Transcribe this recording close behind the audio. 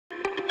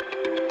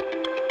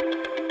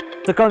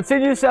To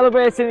continue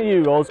celebrating the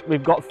Euros,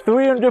 we've got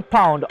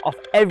 £300 off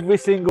every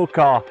single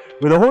car,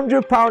 with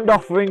 £100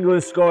 off for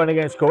England scoring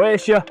against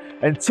Croatia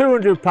and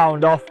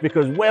 £200 off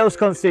because Wales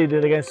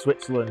conceded against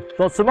Switzerland.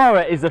 So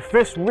tomorrow is the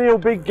first real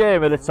big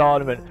game of the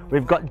tournament.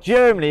 We've got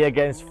Germany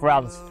against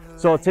France.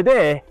 So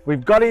today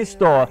we've got in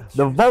store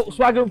the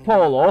Volkswagen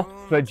Polo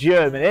for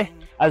Germany,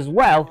 as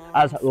well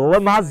as Le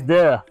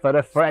Mazda for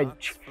the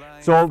French.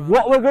 So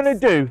what we're going to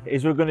do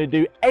is we're going to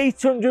do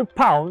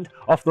 £800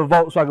 off the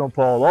Volkswagen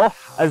Polo,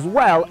 as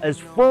well as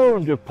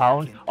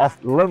 £400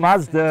 off Le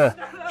Mazda,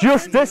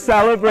 just to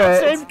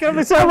celebrate.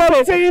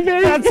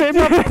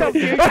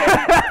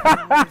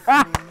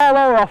 All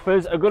our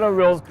offers are going to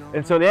run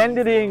until the end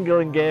of the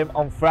England game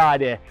on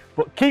Friday,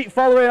 but keep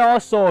following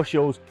our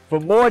socials for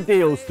more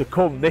deals to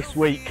come this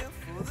week.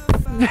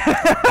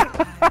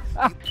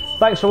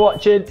 Thanks for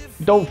watching.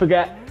 Don't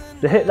forget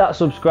to hit that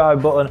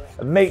subscribe button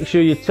and make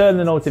sure you turn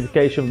the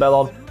notification bell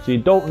on so you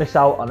don't miss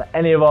out on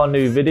any of our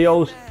new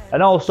videos,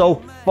 and also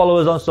follow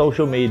us on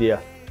social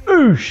media.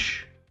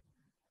 Oosh!